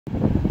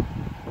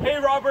Hey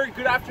Robert,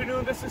 good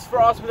afternoon. This is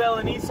Faraz with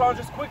LA Nissan.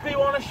 Just quickly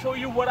want to show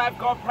you what I've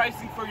got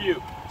pricing for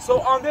you. So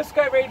on this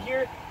guy right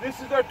here, this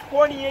is our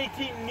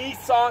 2018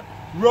 Nissan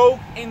Rogue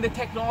in the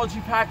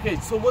technology package.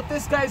 So what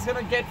this guy is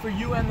gonna get for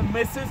you and the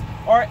missus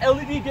are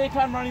LED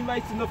daytime running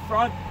lights in the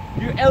front,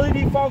 your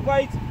LED fog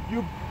lights,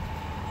 your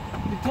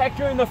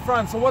detector in the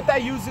front. So what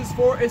that uses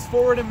for is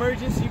forward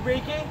emergency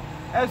braking.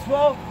 As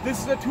well, this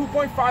is a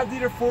 2.5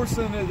 liter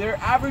 4-cylinder. They're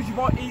average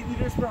about 8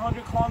 liters per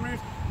 100 kilometers.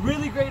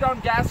 Really great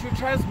on gas. Your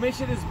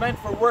transmission is meant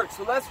for work,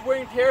 so less wear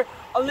and tear.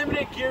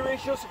 Unlimited gear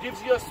ratio, so it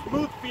gives you a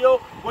smooth feel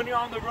when you're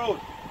on the road.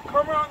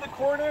 Come around the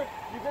corner,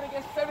 you're gonna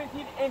get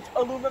 17-inch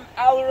aluminum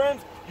alloy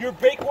rims. Your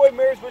breakaway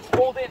mirrors, which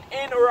fold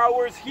in or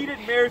outwards, heated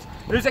mirrors.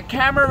 There's a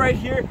camera right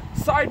here,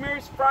 side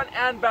mirrors, front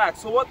and back.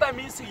 So what that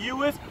means to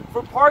you is,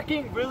 for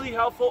parking, really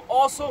helpful.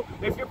 Also,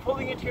 if you're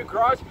pulling into your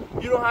garage,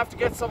 you don't have to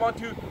get someone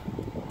to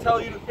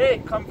tell you,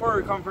 hey, come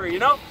forward, you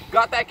know?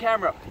 Got that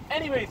camera.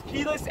 Anyways,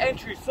 keyless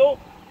entry. So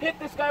hit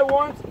this guy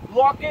once,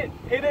 lock it,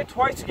 hit it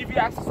twice to give you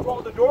access to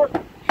all the door.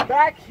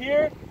 Back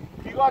here,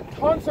 you got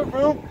tons of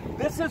room.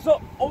 This is the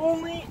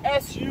only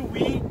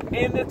SUV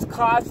in its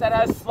class that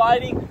has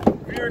sliding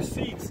rear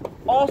seats.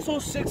 Also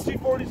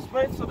 60-40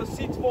 split, so the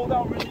seats fold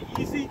down really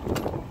easy.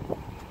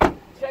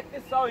 Check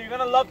this out, you're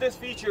gonna love this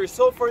feature.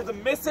 So for the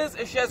missus,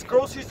 if she has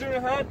groceries in her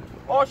hand,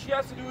 all she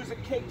has to do is a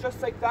kick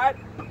just like that.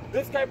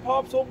 This guy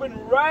pops open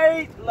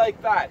right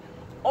like that.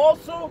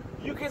 Also,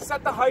 you can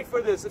set the height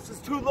for this. If it's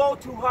too low,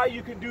 too high,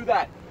 you can do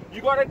that.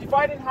 You got a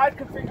divide and hide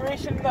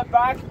configuration in the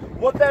back.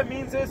 What that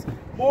means is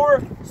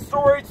more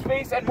storage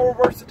space and more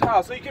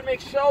versatile. So you can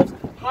make shelves,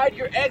 hide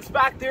your eggs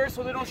back there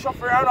so they don't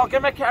shuffle around. I'll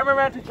get my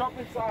cameraman to jump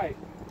inside.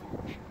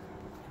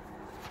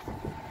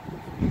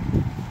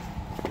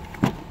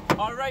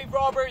 Alright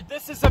Robert,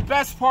 this is the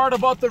best part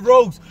about the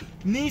Rogues.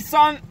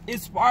 Nissan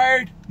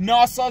inspired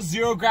NASA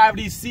zero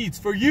gravity seats.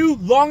 For you,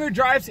 longer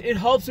drives, it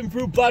helps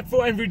improve blood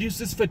flow and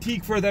reduces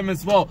fatigue for them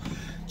as well.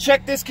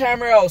 Check this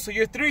camera out. So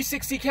your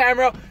 360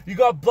 camera, you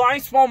got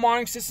blind spot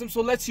monitoring system,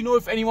 so it lets you know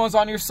if anyone's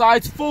on your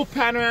sides. Full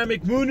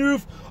panoramic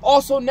moonroof.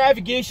 Also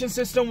navigation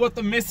system, what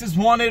the missus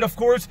wanted, of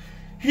course.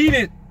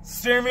 Heated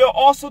steering wheel.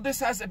 Also this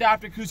has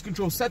adaptive cruise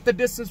control. Set the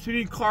distance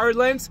between car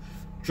lanes.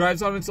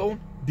 Drives on its own.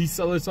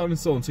 Decelerates on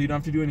its own, so you don't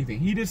have to do anything.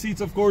 Heated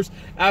seats, of course.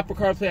 Apple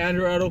CarPlay,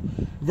 Android Auto.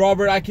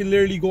 Robert, I can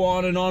literally go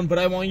on, but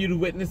I want you to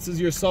witness this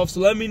yourself.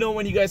 So let me know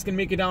when you guys can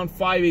make it down.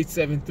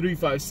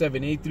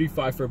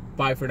 587-357-835 for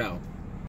bye for now.